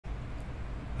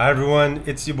Hi everyone,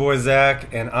 it's your boy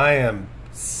Zach, and I am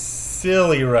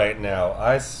silly right now.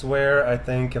 I swear, I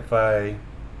think if I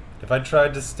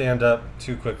tried to stand up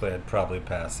too quickly, I'd probably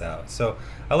pass out. So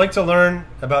I like to learn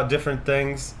about different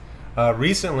things.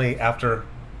 Recently, after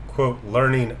quote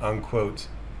learning unquote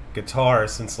guitar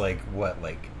since like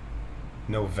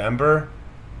November,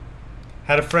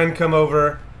 had a friend come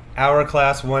over, hour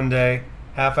class one day,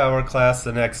 half-hour class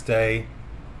the next day.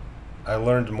 I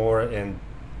learned more in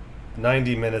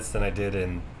 90 minutes than I did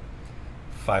in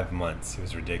 5 months. It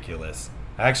was ridiculous.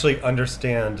 I actually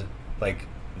understand like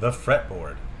the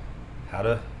fretboard, how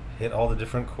to hit all the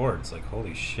different chords. Like,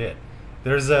 holy shit.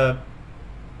 He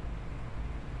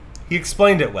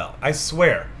explained it well. I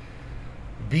swear.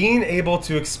 Being able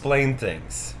to explain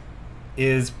things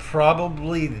is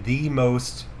probably the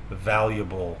most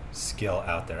valuable skill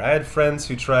out there. I had friends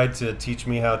who tried to teach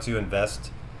me how to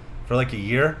invest for like a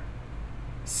year.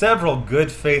 Several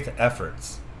good faith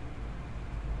efforts.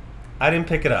 I didn't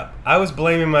pick it up. I was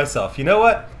blaming myself. You know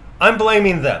what? I'm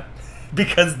blaming them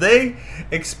because they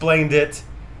explained it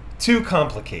too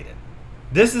complicated.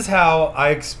 This is how I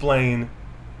explain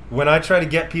when I try to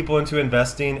get people into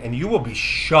investing, and you will be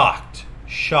shocked.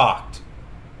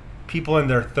 People in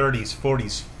their 30s,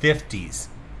 40s, 50s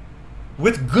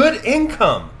with good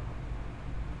income.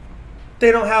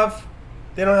 They don't have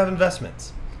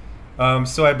investments.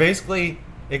 So I basically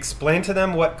explain to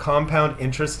them what compound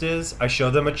interest is. I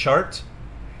show them a chart,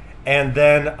 and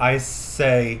then I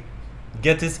say,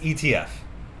 get this ETF,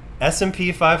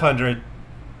 S&P 500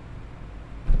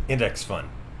 index fund.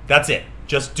 That's it.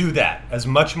 Just do that. As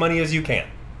much money as you can,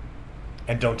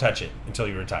 and don't touch it until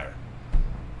you retire.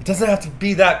 It doesn't have to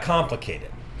be that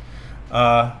complicated.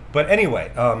 But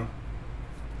anyway,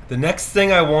 the next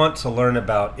thing I want to learn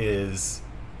about is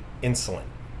insulin.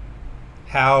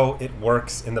 How it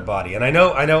works in the body. And I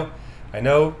know,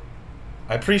 I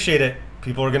appreciate it.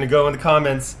 People are going to go in the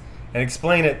comments and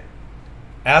explain it.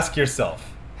 Ask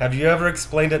yourself, have you ever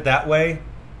explained it that way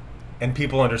and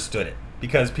people understood it?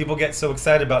 Because people get so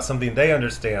excited about something they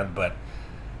understand, but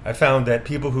I found that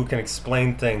people who can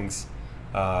explain things,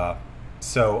 if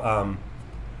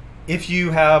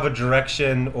you have a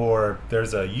direction or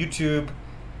there's a YouTube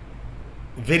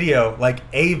video, like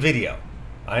a video,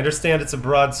 I understand it's a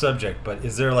broad subject, but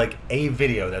is there like a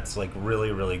video that's like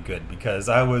really, really good? Because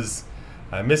I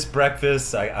missed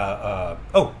breakfast. Aaron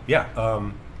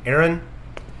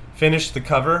finished the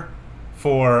cover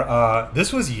for,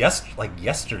 this was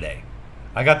yesterday.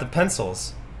 I got the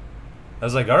pencils. I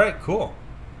was like, all right, cool.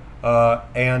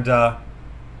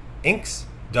 Ink's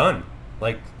done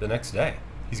like the next day.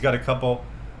 He's got a couple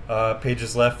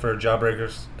pages left for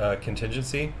Jawbreaker's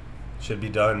contingency. Should be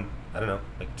done, I don't know,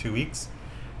 like 2 weeks.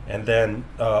 And then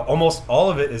almost all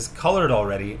of it is colored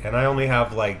already, and I only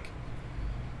have like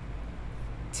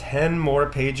 10 more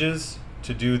pages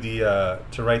to do the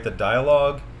to write the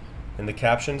dialogue and the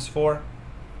captions for.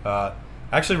 I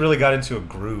actually really got into a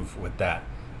groove with that,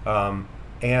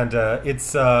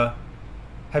 it's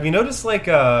have you noticed like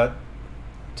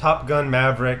Top Gun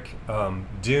Maverick,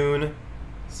 Dune,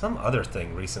 some other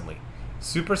thing recently,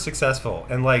 super successful,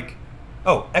 and like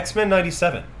X-Men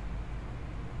 97.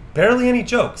 Barely any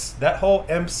jokes. That whole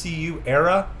MCU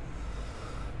era,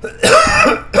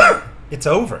 it's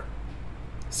over.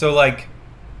 So like,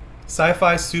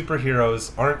 sci-fi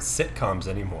superheroes aren't sitcoms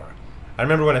anymore. I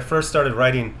remember when I first started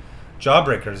writing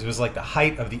Jawbreakers, it was like the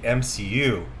height of the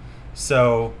MCU.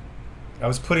 So I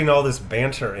was putting all this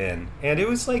banter in, and it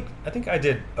was like, I think I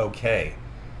did okay.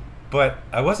 But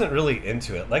I wasn't really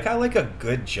into it. Like, I like a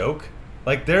good joke.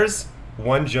 Like, there's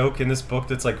one joke in this book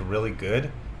that's like really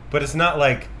good, but it's not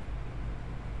like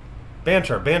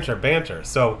banter.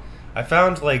 So I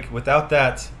found like without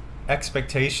that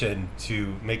expectation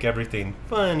to make everything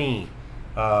funny,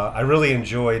 I really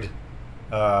enjoyed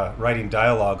writing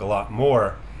dialogue a lot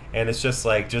more. And it's just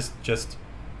like just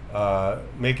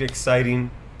make it exciting,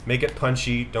 make it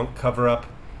punchy, don't cover up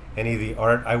any of the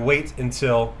art. I wait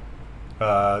until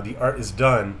the art is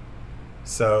done,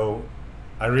 so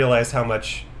I realize how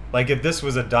much, like if this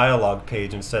was a dialogue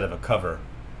page instead of a cover,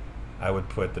 I would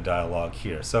put the dialogue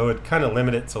here. So it kind of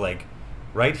limit it to like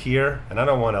right here, and I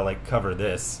don't want to like cover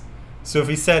this. So if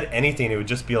he said anything, it would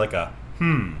just be like a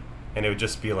and it would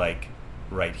just be like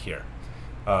right here.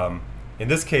 In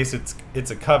this case, it's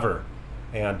a cover,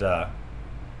 and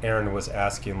Aaron was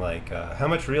asking like, how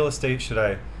much real estate should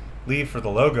I leave for the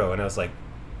logo? And I was like,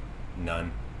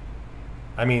 none.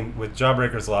 I mean, with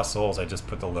Jawbreakers Lost Souls, I just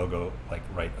put the logo like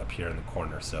right up here in the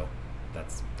corner, so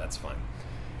that's fine.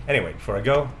 Anyway, before I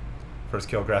go, First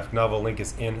Kill graphic novel, link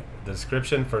is in the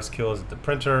description. First Kill is at the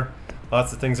printer.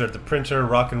 Lots of things are at the printer.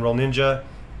 Rock and Roll Ninja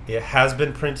It has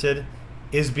been printed,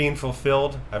 is being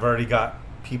fulfilled. I've already got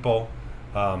people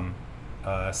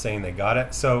saying they got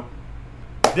it. So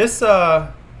this,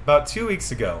 about 2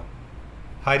 weeks ago,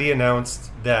 Heidi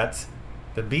announced that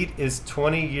the beat is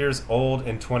 20 years old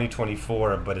in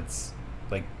 2024, but it's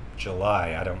like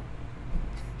July. I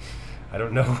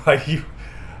don't know why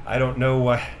I don't know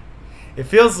why. It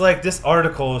feels like this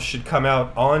article should come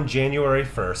out on January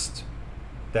 1st,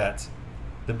 that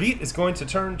the beat is going to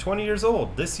turn 20 years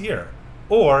old this year,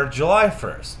 or July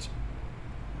 1st.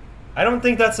 I don't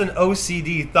think that's an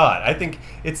OCD thought. I think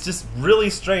it's just really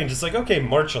strange. It's like, okay,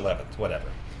 March 11th, whatever.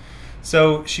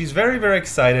 So she's very, very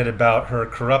excited about her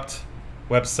corrupt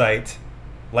website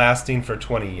lasting for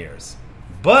 20 years.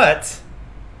 But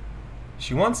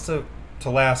she wants to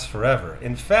last forever.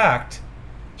 In fact,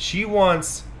 she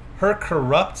wants her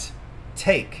corrupt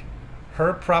take,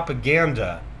 her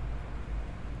propaganda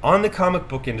on the comic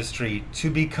book industry to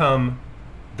become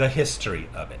the history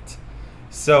of it.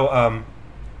 So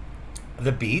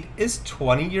the beat is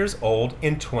 20 years old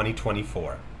in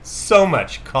 2024. So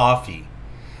much coffee.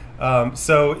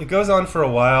 So it goes on for a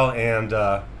while, and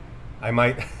I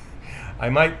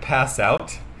might pass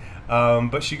out.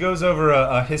 But she goes over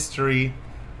a history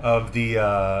of the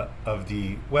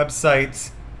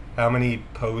website, how many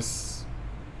posts,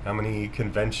 how many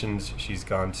conventions she's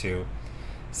gone to.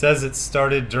 Says it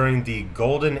started during the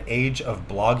golden age of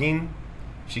blogging.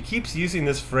 She keeps using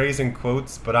this phrase in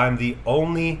quotes, but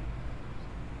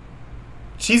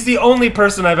she's the only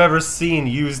person I've ever seen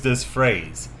use this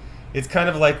phrase. It's kind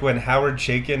of like when Howard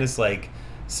Chaykin is like,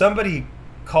 somebody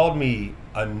called me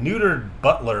a neutered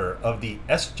butler of the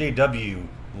SJW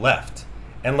left.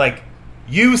 And like,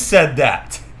 you said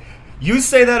that. You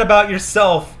say that about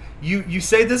yourself. You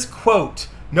say this quote.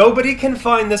 Nobody can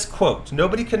find this quote.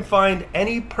 Nobody can find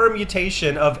any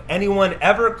permutation of anyone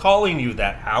ever calling you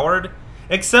that, Howard,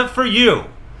 except for you.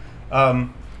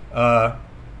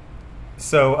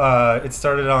 So it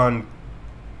started on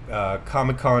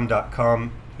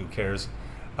comiccon.com. Who cares?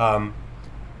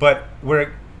 But where it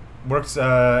works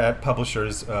at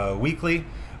Publishers Weekly.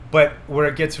 But where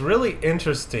it gets really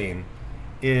interesting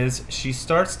is she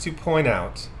starts to point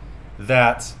out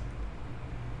that,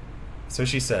 so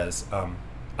she says,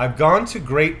 I've gone to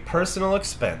great personal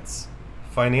expense,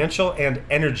 financial and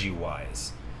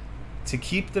energy-wise, to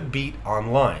keep the beat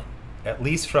online, at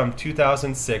least from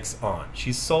 2006 on.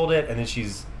 She's sold it, and then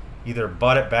she's either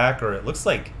bought it back, or it looks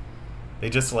like they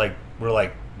just were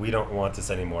like, we don't want this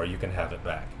anymore, you can have it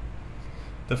back.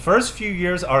 The first few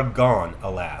years are gone,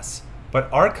 alas, but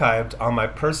archived on my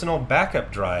personal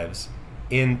backup drives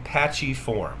in patchy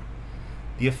form.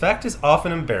 The effect is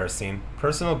often embarrassing.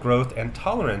 Personal growth and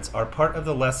tolerance are part of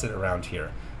the lesson around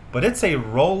here, but it's a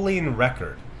rolling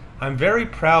record I'm very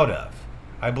proud of.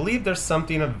 I believe there's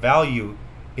something of value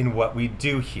in what we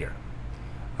do here.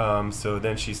 So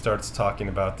then she starts talking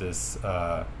about this.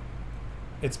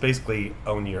 It's basically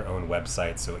own your own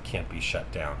website, so it can't be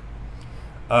shut down.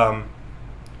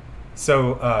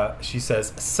 So she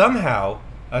says, somehow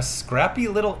a scrappy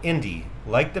little indie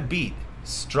like The Beat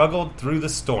struggled through the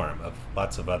storm of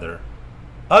lots of other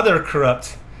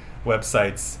corrupt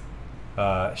websites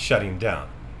shutting down.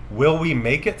 Will we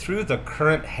make it through the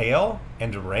current hail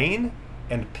and rain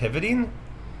and pivoting?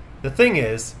 The thing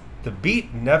is, The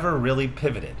Beat never really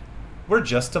pivoted. We're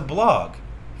just a blog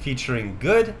featuring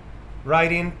good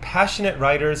writing, passionate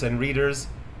writers and readers,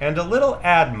 and a little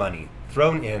ad money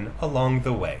thrown in along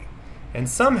the way. And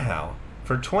somehow,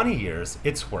 for 20 years,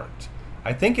 it's worked.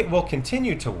 I think it will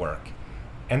continue to work.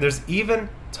 And there's even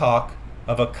talk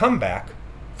of a comeback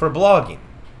for blogging.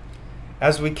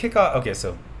 As we kick off, okay,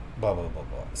 so blah, blah, blah,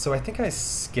 blah. So I think I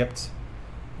skipped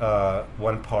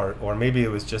one part, or maybe it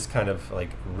was just kind of like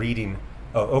reading.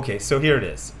 Oh, okay, so here it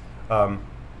is.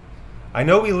 I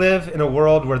know we live in a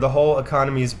world where the whole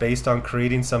economy is based on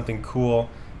creating something cool,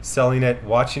 selling it,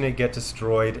 watching it get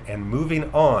destroyed, and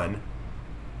moving on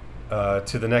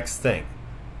to the next thing.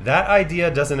 That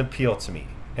idea doesn't appeal to me,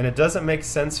 and it doesn't make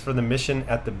sense for the mission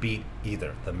at The Beat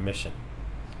either, the mission.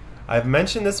 I've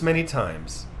mentioned this many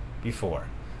times before,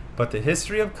 but the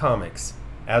history of comics,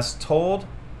 as told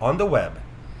on the web,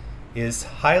 is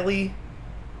highly,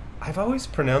 I've always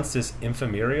pronounced this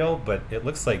ephemeral, but it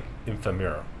looks like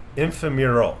ephemeral.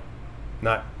 Ephemeral,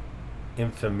 not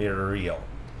ephemeral.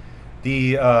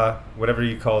 The, whatever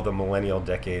you call the millennial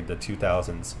decade, the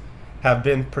 2000s, have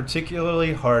been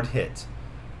particularly hard hit.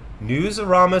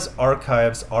 Newsarama's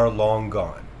archives are long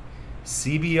gone.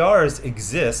 CBRs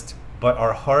exist, but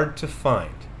are hard to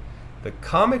find. The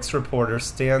Comics Reporter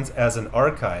stands as an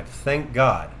archive, thank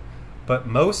God, but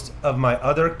most of my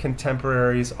other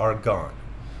contemporaries are gone.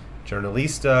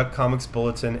 Journalista, Comics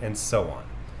Bulletin, and so on.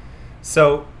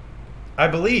 So I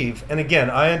believe, and again,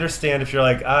 I understand if you're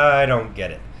like, I don't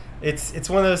get it. It's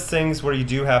one of those things where you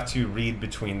do have to read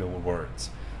between the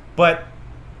words. But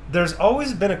there's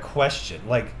always been a question,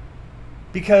 like,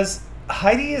 because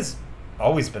Heidi has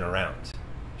always been around.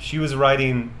 She was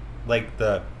writing like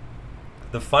the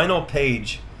final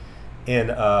page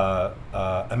in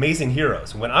Amazing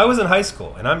Heroes when I was in high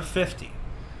school, and I'm 50.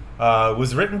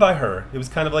 Was written by her. It was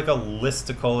kind of like a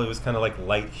listicle. It was kind of like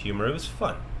light humor. It was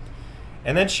fun.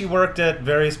 And then she worked at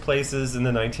various places in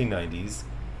the 1990s,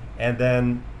 and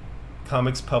then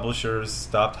comics publishers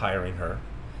stopped hiring her.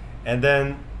 And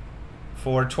then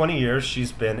for 20 years,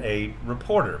 she's been a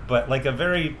reporter, but like a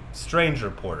very strange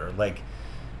reporter. Like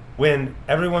when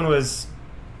everyone was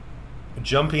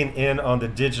jumping in on the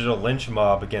digital lynch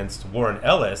mob against Warren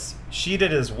Ellis, she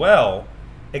did as well,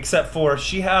 except for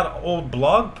she had old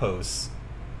blog posts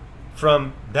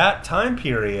from that time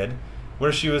period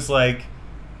where she was like,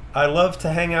 I love to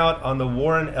hang out on the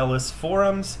Warren Ellis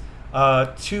forums.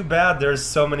 Too bad there's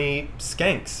so many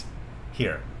skanks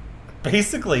here.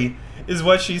 Basically is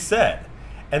what she said.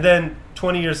 And then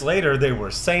 20 years later, they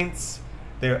were saints.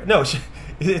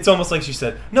 It's almost like she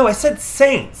said, no, I said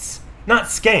saints, not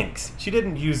skanks. She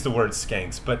didn't use the word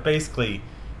skanks, but basically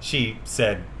she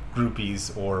said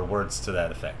groupies or words to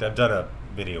that effect. I've done a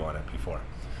video on it before.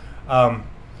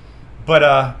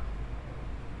 But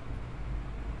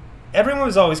everyone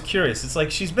was always curious. It's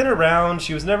like she's been around.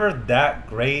 She was never that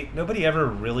great. Nobody ever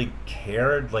really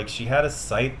cared. Like she had a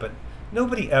site, but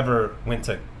nobody ever went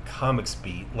to Comics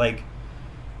Beat. Like,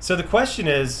 so the question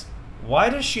is, why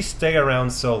does she stay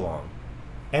around so long?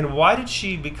 And why did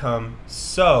she become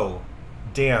so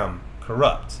damn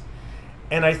corrupt?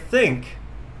 And I think,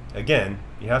 again,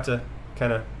 you have to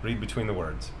kind of read between the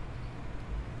words.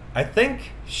 I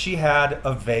think she had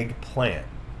a vague plan.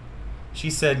 She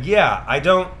said, yeah, I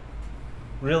don't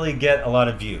really get a lot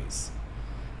of views,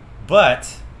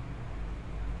 but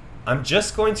I'm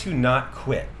just going to not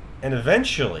quit. And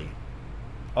eventually,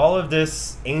 all of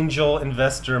this angel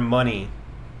investor money,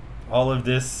 all of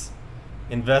this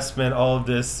investment, all of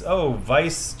this, oh,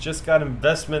 Vice just got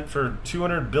investment for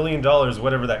 $200 billion,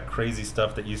 whatever that crazy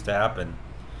stuff that used to happen,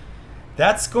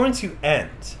 that's going to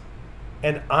end.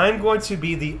 And I'm going to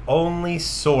be the only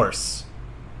source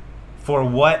for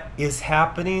what is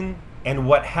happening and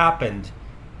what happened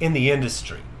in the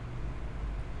industry.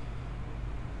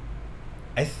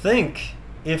 I think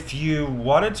if you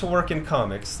wanted to work in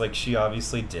comics, like she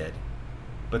obviously did,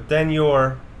 but then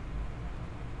your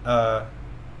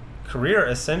career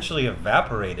essentially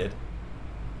evaporated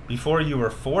before you were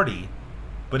 40,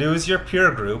 but it was your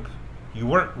peer group, you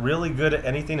weren't really good at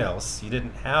anything else, you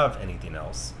didn't have anything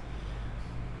else.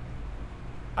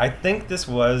 I think this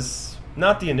was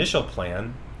not the initial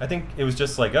plan. I think it was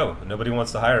just like, oh, nobody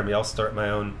wants to hire me, I'll start my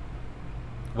own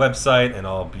website and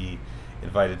I'll be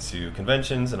invited to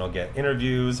conventions and I'll get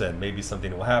interviews and maybe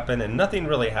something will happen, and nothing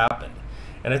really happened.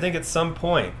 And I think at some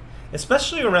point,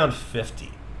 especially around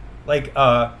 50, like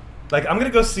I'm gonna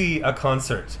go see a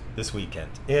concert this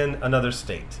weekend in another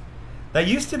state. That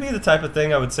used to be the type of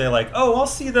thing I would say like, oh, I'll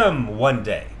see them one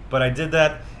day. But I did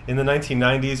that in the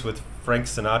 1990s with Frank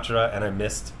Sinatra and I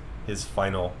missed his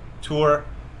final tour.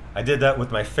 I did that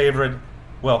with my favorite,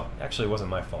 well, actually it wasn't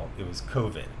my fault, it was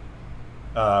COVID.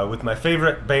 With my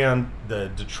favorite band, the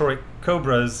Detroit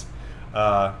Cobras,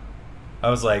 I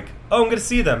was like, oh, I'm going to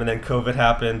see them. And then COVID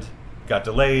happened, got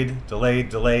delayed,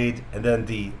 and then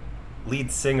the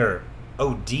lead singer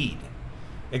OD'd.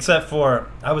 Except for,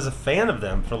 I was a fan of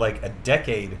them for like a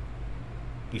decade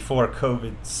before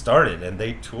COVID started, and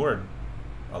they toured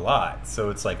a lot. So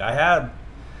it's like, I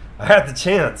had the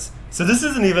chance. So this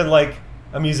isn't even like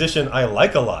a musician I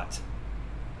like a lot.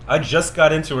 I just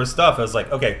got into her stuff. I was like,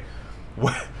 okay,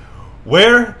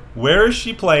 where is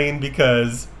she playing?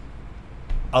 Because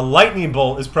a lightning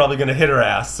bolt is probably going to hit her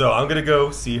ass, so I'm going to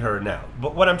go see her now.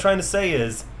 But what I'm trying to say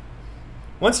is,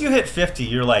 once you hit 50,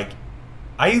 you're like,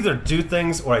 I either do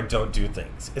things or I don't do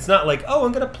things. It's not like, oh,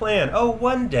 I'm going to plan, oh,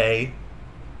 one day.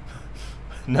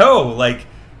 No, like,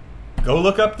 go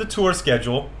look up the tour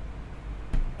schedule.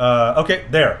 Okay,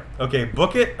 there. Okay,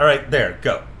 book it. All right, there,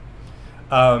 go.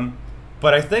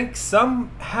 But I think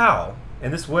somehow,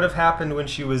 and this would have happened when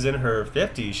she was in her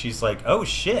 50s, she's like, oh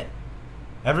shit,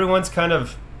 everyone's kind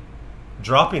of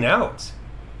dropping out.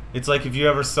 It's like if you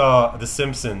ever saw The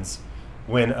Simpsons,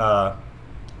 when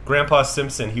Grandpa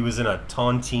Simpson, he was in a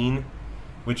tontine,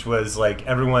 which was like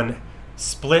everyone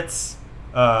splits,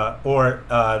 or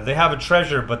they have a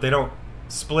treasure, but they don't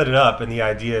split it up, and the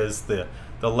idea is the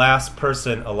last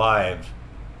person alive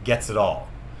gets it all.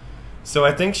 So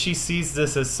I think she sees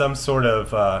this as some sort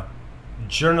of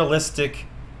journalistic,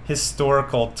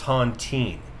 historical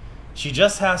tontine. She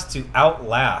just has to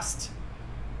outlast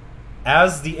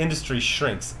as the industry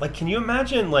shrinks. Like, can you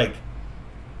imagine, like,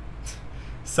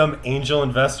 some angel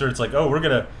investor, it's like, oh, we're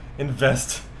going to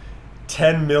invest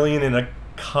 $10 million in a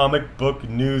comic book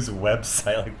news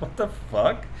website. Like, what the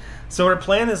fuck? So her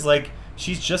plan is, like,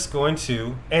 she's just going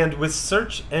to, and with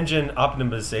search engine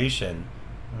optimization,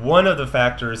 one of the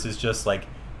factors is just, like,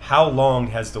 how long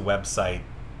has the website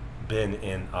been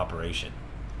in operation?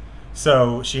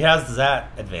 So she has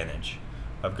that advantage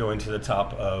of going to the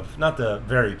top of, not the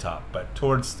very top, but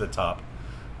towards the top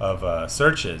of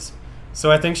searches.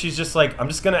 So I think she's just like, I'm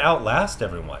just going to outlast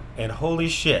everyone. And holy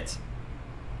shit,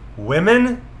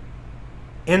 women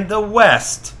in the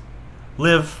West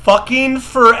live fucking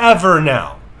forever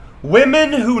now.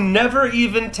 Women who never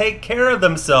even take care of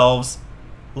themselves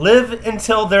live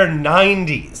until their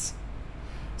 90s.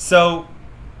 So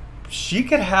she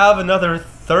could have another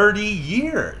 30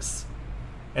 years.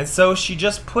 And so she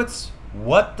just puts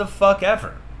what the fuck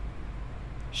ever.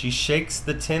 She shakes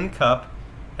the tin cup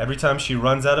every time she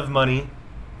runs out of money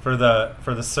for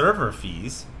the server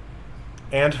fees.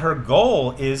 And her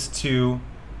goal is to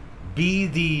be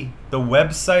the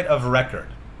website of record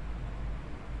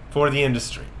for the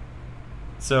industry.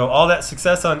 So all that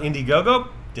success on Indiegogo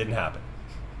didn't happen.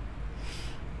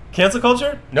 Cancel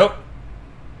culture? Nope.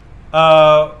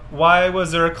 Why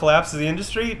was there a collapse of the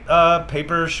industry?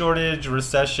 Paper shortage,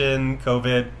 recession,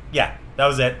 COVID. Yeah, that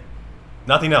was it.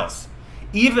 Nothing else.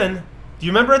 Even, do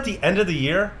you remember at the end of the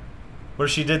year where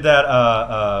she did that,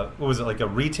 what was it, like a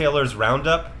retailer's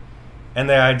roundup? And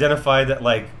they identified that,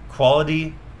 like,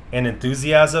 quality and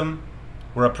enthusiasm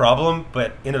were a problem,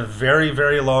 but in a very,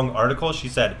 very long article, she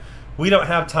said, we don't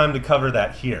have time to cover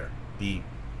that here. The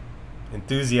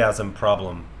enthusiasm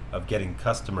problem of getting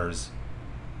customers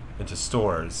into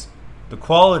stores, the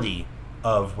quality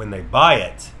of when they buy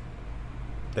it,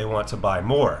 they want to buy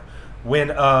more.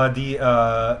 When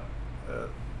I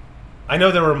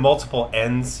know there were multiple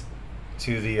ends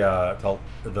to the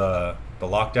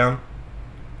lockdown,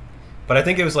 but I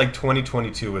think it was like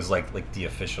 2022 was like the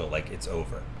official, like it's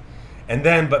over. And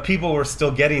then, but people were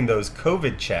still getting those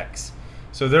COVID checks,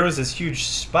 so there was this huge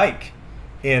spike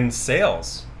in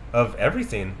sales of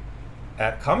everything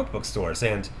at comic book stores.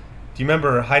 And do you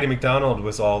remember Heidi MacDonald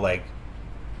was all like,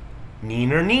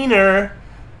 neener.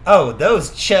 Oh,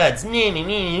 those chuds.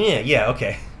 Yeah,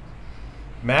 okay.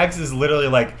 Mags is literally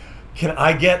like, can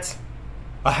I get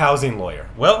a housing lawyer?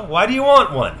 Well, why do you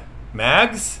want one?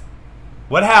 Mags,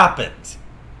 what happened?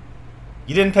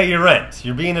 You didn't pay your rent.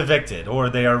 You're being evicted. Or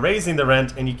they are raising the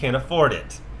rent and you can't afford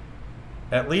it.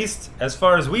 At least, as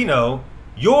far as we know,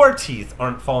 your teeth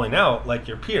aren't falling out like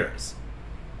your peers.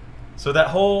 So that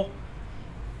whole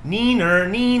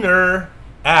neener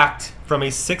act from a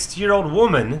 60-year-old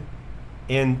woman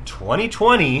in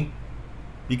 2020,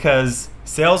 because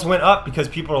sales went up because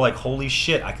people are like, holy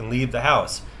shit, I can leave the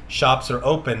house. Shops are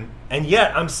open, and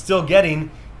yet I'm still getting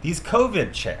these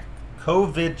COVID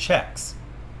checks.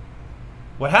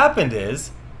 What happened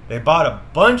is they bought a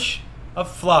bunch of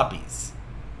floppies,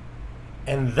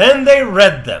 and then they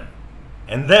read them.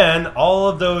 And then all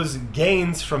of those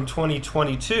gains from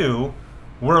 2022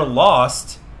 were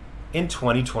lost in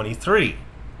 2023.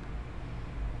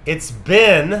 It's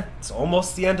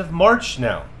almost the end of March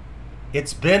now.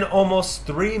 It's been almost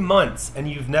 3 months, and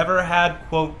you've never had,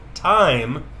 quote,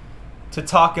 time to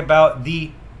talk about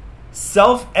the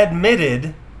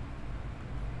self-admitted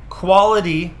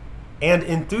quality and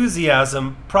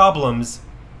enthusiasm problems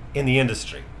in the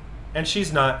industry. And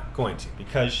she's not going to,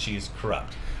 because she's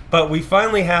corrupt. But we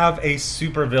finally have a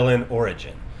supervillain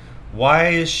origin. Why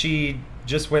is she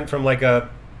just went from like a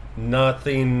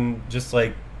nothing, just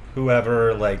like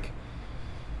whoever, like,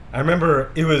 I remember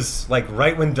it was like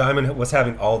right when Diamond was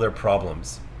having all their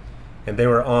problems, and they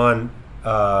were on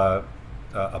a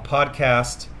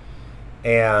podcast,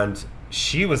 and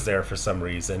she was there for some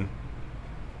reason,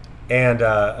 and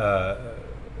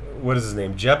what is his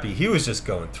name, Jeppy, he was just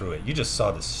going through it. You just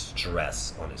saw the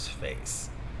stress on his face,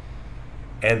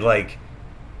 and like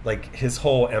his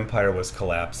whole empire was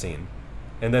collapsing.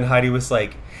 And then Heidi was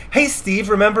like, hey Steve,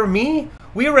 remember me?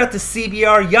 We were at the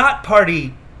CBR yacht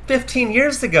party 15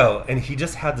 years ago. And he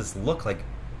just had this look like,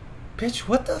 bitch,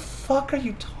 what the fuck are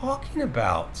you talking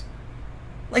about?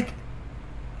 Like,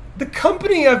 the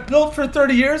company I've built for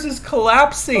 30 years is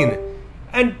collapsing.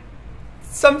 And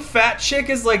some fat chick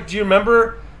is like, do you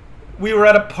remember we were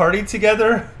at a party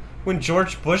together when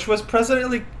George Bush was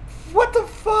president? Like, what the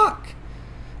fuck?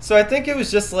 So I think it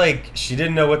was just like she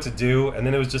didn't know what to do, and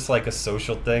then it was just like a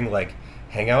social thing, like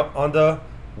hang out on the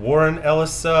Warren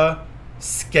Ellis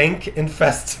skank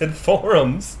infested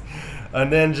forums,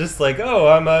 and then just like, oh,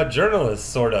 I'm a journalist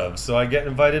sort of, so I get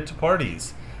invited to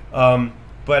parties.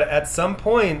 But at some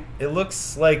point, it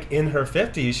looks like in her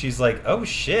 50s, she's like, oh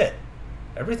shit,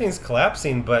 everything's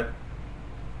collapsing, but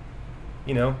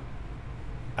you know,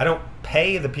 I don't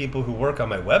pay the people who work on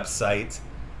my website.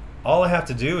 All I have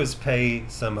to do is pay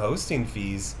some hosting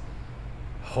fees.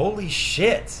 Holy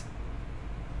shit.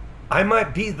 I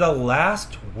might be the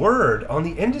last word on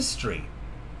the industry.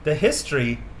 The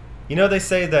history, you know, they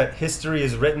say that history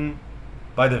is written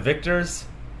by the victors.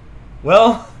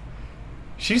 Well,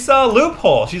 she saw a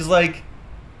loophole. She's like,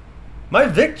 my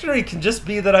victory can just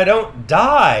be that I don't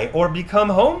die or become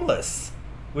homeless,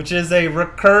 which is a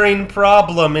recurring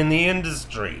problem in the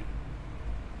industry.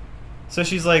 So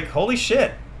she's like, holy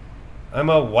shit, I'm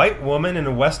a white woman in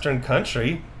a Western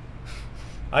country.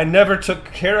 I never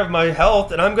took care of my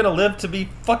health, and I'm going to live to be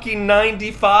fucking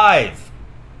 95.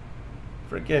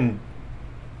 Freaking,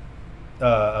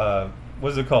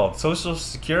 what's it called? Social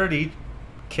Security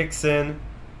kicks in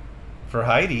for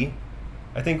Heidi.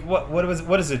 I think, what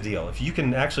is the deal? If you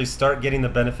can actually start getting the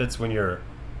benefits when you're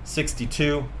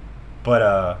 62,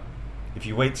 but if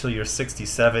you wait till you're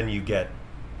 67, you get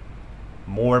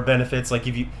more benefits. Like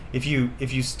if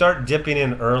you start dipping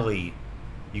in early,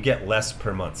 you get less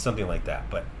per month, something like that.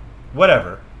 But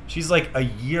whatever. She's like a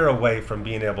year away from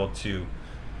being able to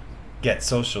get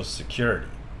Social Security.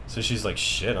 So she's like,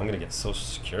 shit, I'm going to get Social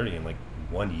Security in like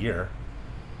 1 year.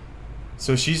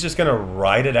 So she's just going to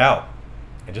ride it out.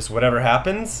 And just whatever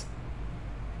happens,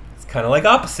 it's kind of like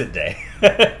opposite day.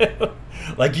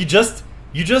 Like you just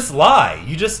lie.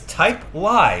 You just type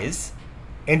lies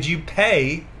and you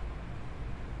pay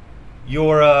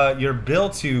your bill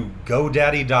to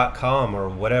GoDaddy.com or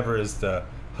whatever is the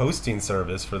hosting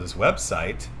service for this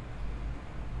website,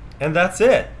 and that's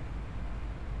it.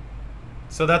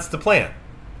 So that's the plan.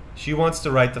 She wants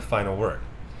to write the final word.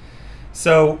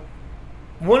 So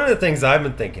one of the things I've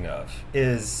been thinking of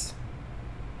is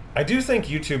I do think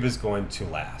YouTube is going to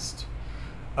last,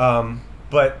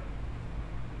 but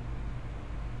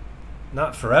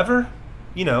not forever.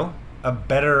 You know, a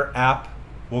better app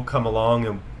will come along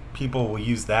and people will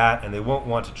use that, and they won't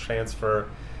want to transfer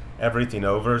everything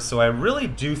over. So I really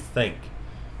do think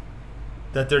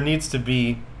that there needs to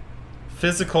be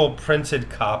physical printed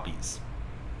copies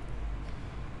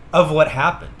of what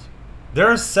happened. There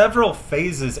are several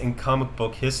phases in comic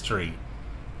book history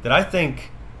that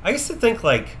I used to think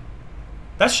like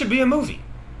that should be a movie.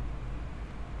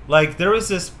 Like there was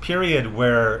this period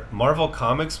where Marvel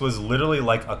Comics was literally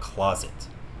like a closet.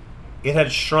 It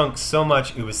had shrunk so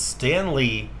much. It was Stan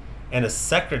Lee and a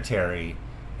secretary,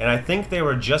 and I think they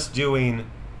were just doing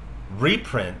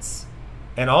reprints,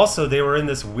 and also they were in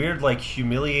this weird like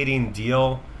humiliating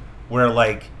deal where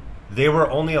like they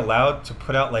were only allowed to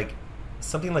put out like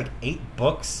something like 8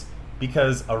 books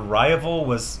because a rival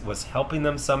was helping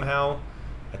them somehow,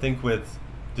 I think with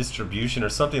distribution or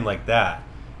something like that.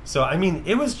 So I mean,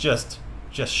 it was just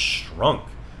shrunk.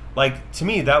 Like to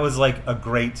me that was like a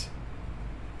great,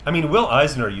 I mean, Will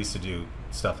Eisner used to do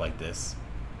stuff like this.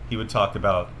 He would talk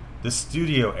about the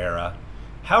studio era.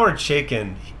 Howard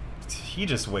Chaykin, he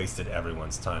just wasted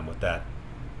everyone's time with that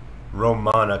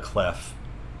Romana Clef.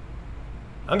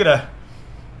 I'm gonna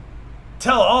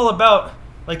tell all about,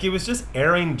 like, it was just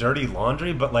airing dirty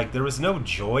laundry, but like there was no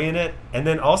joy in it. And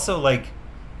then also like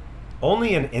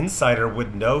only an insider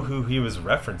would know who he was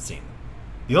referencing.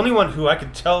 The only one who I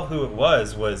could tell who it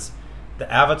was the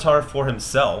avatar for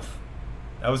himself.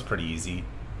 That was pretty easy.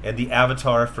 And the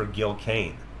avatar for Gil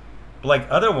Kane. But like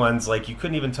other ones, like you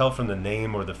couldn't even tell from the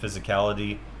name or the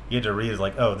physicality. You had to read as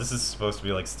like, oh, this is supposed to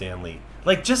be like Stan Lee.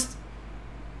 Like just,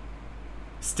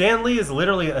 Stan Lee is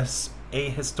literally a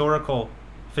historical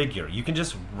figure. You can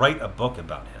just write a book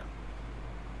about him.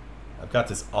 I've got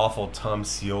this awful Tom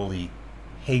Scioli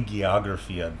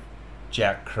hagiography of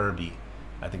Jack Kirby.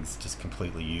 I think it's just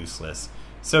completely useless.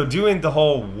 So doing the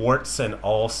whole warts and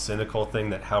all cynical thing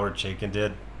that Howard Chaykin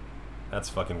did, that's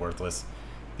fucking worthless.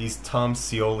 These Tom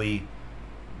Scioli,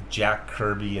 Jack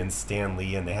Kirby, and Stan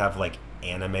Lee, and they have like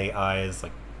anime eyes.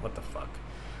 Like, what the fuck?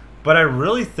 But I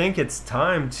really think it's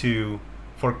time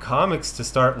for comics to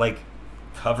start like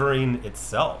covering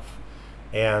itself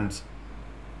and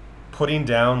putting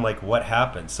down like what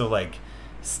happened. So like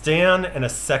Stan and a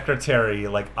secretary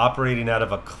like operating out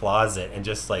of a closet and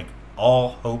just like all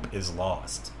hope is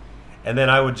lost. And then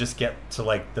I would just get to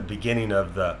like the beginning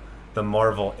of the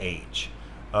Marvel age.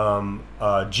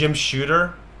 Jim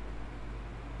Shooter,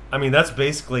 I mean, that's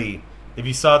basically, if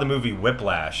you saw the movie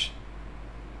Whiplash,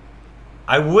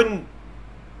 I wouldn't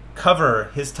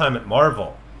cover his time at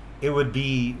Marvel. it would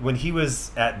be when he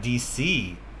was at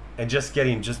DC and just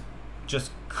getting just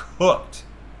cooked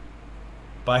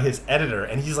by his editor,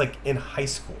 and he's like in high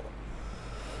school.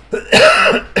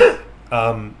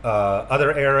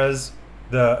 Other eras,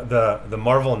 the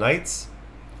Marvel Knights,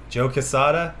 Joe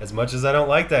Quesada. As much as I don't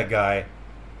like that guy,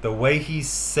 the way he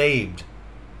saved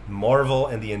Marvel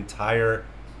and the entire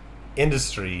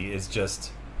industry is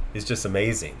just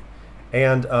amazing.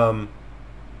 And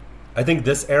I think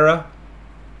this era,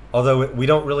 although we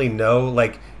don't really know,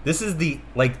 like this is the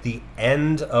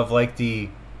end of like the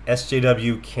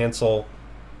SJW cancel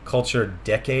culture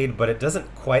decade, but it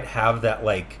doesn't quite have that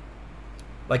like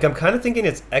I'm kind of thinking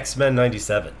it's X-Men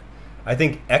 97. I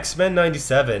think X-Men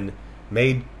 97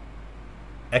 made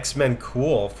X-Men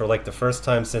cool for like the first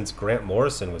time since Grant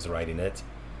Morrison was writing it.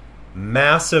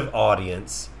 Massive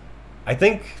audience. I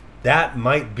think that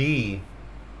might be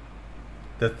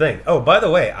the thing. Oh, by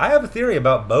the way, I have a theory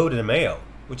about Beau DeMayo,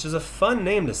 which is a fun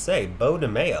name to say, Beau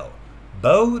DeMayo.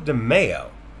 Beau DeMayo.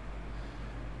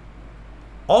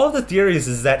 All of the theories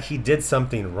is that he did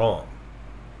something wrong.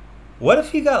 What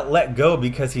if he got let go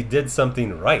because he did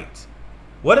something right?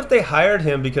 What if they hired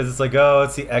him because it's like, oh,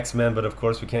 it's the X-Men, but of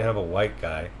course we can't have a white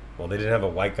guy. Well, they didn't have a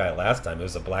white guy last time. It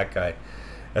was a black guy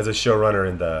as a showrunner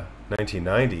in the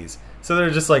 1990s. So they're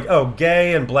just like, oh,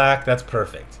 gay and black, that's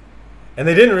perfect. And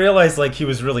they didn't realize like he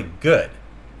was really good.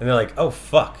 And they're like, oh,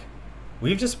 fuck.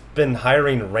 We've just been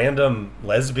hiring random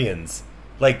lesbians.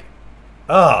 Like,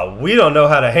 oh, we don't know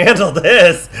how to handle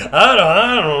this. I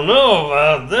don't know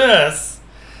about this.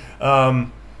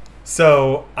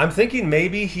 So I'm thinking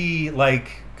maybe he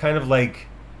like kind of like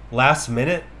last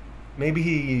minute, maybe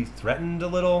he threatened a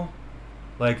little,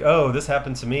 like, oh, this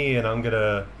happened to me and I'm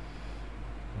gonna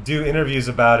do interviews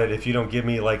about it if you don't give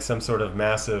me like some sort of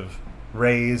massive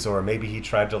raise. Or maybe he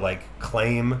tried to like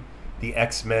claim the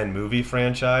X-Men movie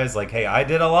franchise, like, hey, I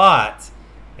did a lot,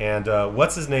 and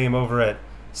what's his name over at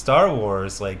Star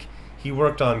Wars, like he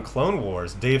worked on Clone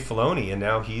Wars, Dave Filoni, and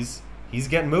now he's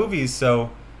getting movies. So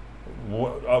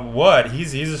what?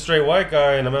 He's a straight white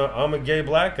guy, and I'm a gay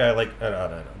black guy. Like, I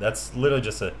don't know. That's literally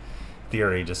just a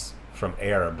theory, just from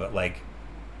air. But like,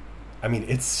 I mean,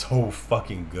 it's so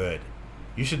fucking good.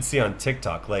 You should see on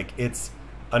TikTok. Like, it's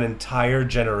an entire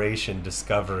generation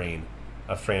discovering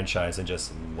a franchise and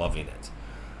just loving it.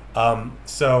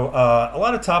 So a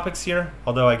lot of topics here.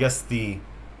 Although I guess the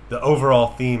overall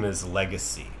theme is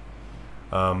legacy.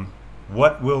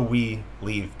 What will we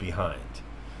leave behind?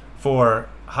 For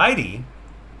Heidi,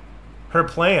 her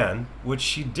plan, which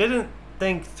she didn't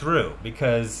think through,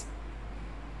 because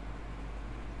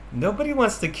nobody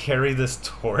wants to carry this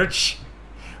torch.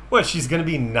 What, she's going to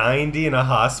be 90 in a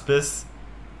hospice,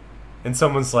 and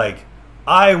someone's like,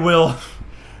 I will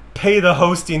pay the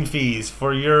hosting fees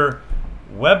for your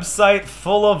website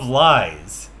full of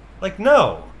lies. Like,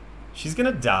 no. She's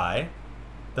going to die.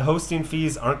 The hosting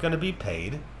fees aren't going to be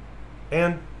paid.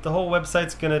 And the whole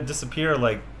website's going to disappear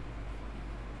like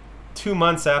 2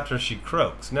 months after she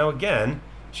croaks. Now again,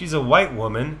 she's a white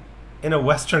woman in a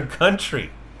Western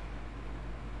country.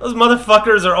 Those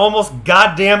motherfuckers are almost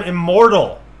goddamn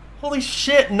immortal. Holy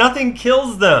shit, nothing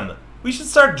kills them. We should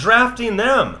start drafting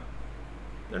them.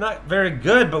 They're not very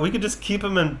good, but we could just keep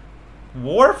them in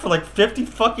war for like 50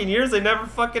 fucking years. They never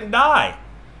fucking die.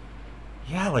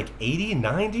 Yeah, like 80,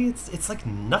 90, it's like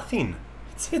nothing.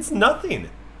 It's nothing.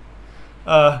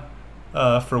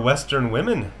 For Western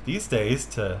women these days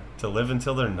to live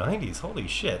until their 90s. Holy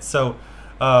shit. So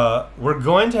we're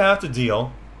going to have to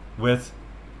deal with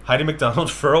Heidi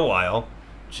MacDonald for a while.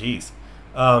 Jeez.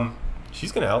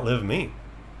 She's going to outlive me.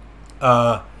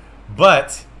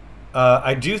 But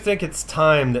I do think it's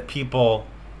time that people...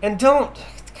 And don't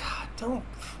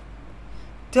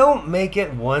make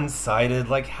it one-sided.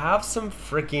 Like, have some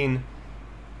freaking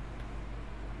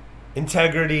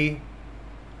integrity.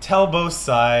 Tell both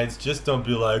sides. Just don't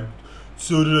be like,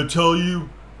 so did I tell you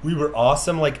we were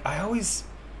awesome? Like, I always,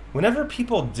 whenever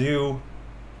people do,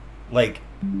 like,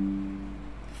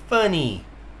 funny.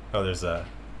 Oh, there's a,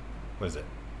 what is it?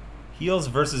 Heels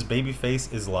versus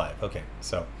Babyface is live. Okay,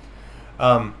 so,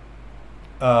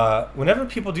 whenever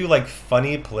people do, like,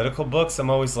 funny political books, I'm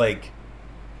always like,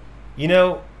 you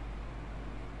know,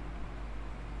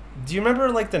 do you remember,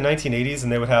 like, the 1980s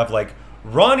and they would have, like,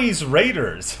 Ronnie's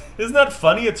Raiders? Isn't that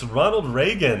funny? It's Ronald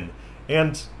Reagan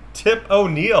and Tip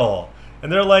O'Neill.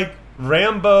 And they're like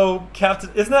Rambo Captain.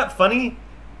 Isn't that funny?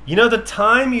 You know, the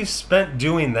time you spent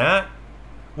doing that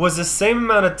was the same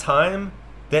amount of time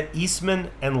that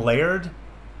Eastman and Laird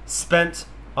spent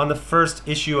on the first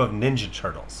issue of Ninja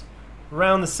Turtles.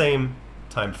 Around the same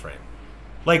time frame.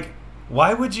 Like,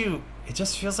 why would you... It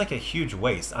just feels like a huge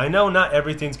waste. I know not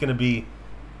everything's going to be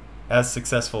as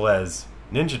successful as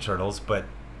Ninja Turtles, but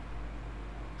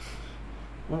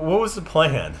what was the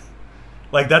plan?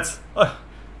 Like, that's, oh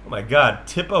my god,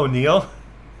 Tip O'Neill?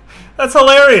 That's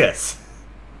hilarious.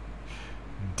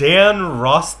 Dan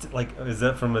Rost, like, is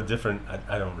that from a different,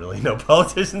 I don't really know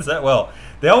politicians that well.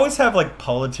 They always have, like,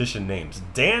 politician names.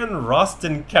 Dan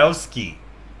Rostenkowski.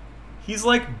 He's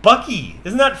like Bucky.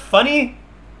 Isn't that funny?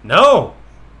 No,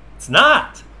 it's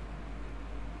not.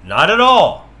 Not at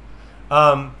all.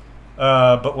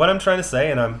 But what I'm trying to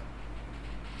say,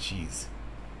 jeez,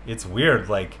 it's weird,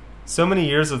 like, so many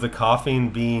years of the coughing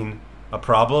being a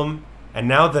problem, and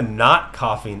now the not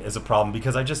coughing is a problem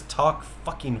because I just talk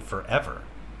fucking forever.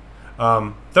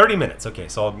 30 minutes. Okay,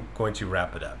 so I'm going to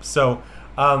wrap it up. So,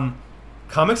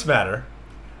 comics matter.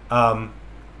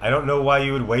 I don't know why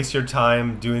you would waste your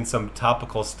time doing some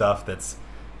topical stuff that's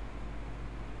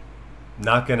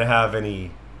not going to have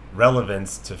any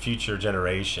relevance to future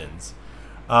generations.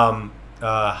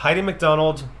 Heidi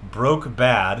MacDonald broke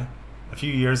bad a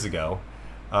few years ago.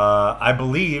 I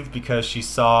believe because she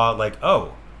saw, like,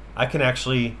 oh, I can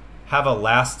actually have a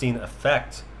lasting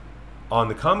effect on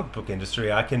the comic book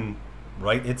industry. I can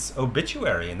write its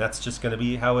obituary, and that's just going to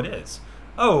be how it is.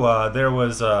 Oh, there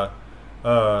was a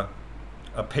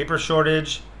paper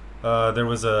shortage. There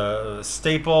was a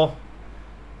staple.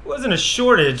 It wasn't a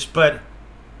shortage, but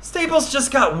Staples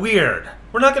just got weird.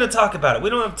 We're not going to talk about it.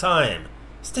 We don't have time.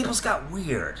 Staples got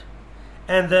weird.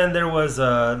 And then there was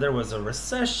a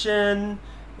recession,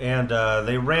 and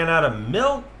they ran out of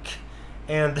milk,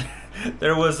 and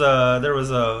there was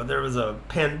a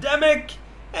pandemic,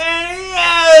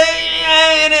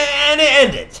 and it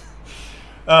ended.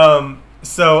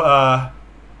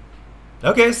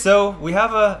 Okay, so we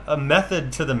have a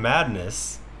method to the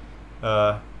madness.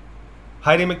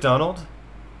 Heidi MacDonald,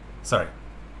 sorry,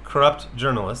 corrupt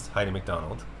journalist Heidi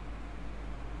MacDonald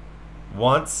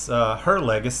wants her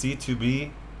legacy to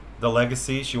be the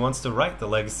legacy. She wants to write the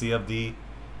legacy of the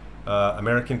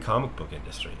American comic book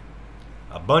industry.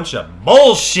 A bunch of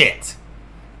bullshit.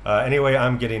 Anyway,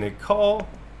 I'm getting a call.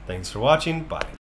 Thanks for watching. Bye.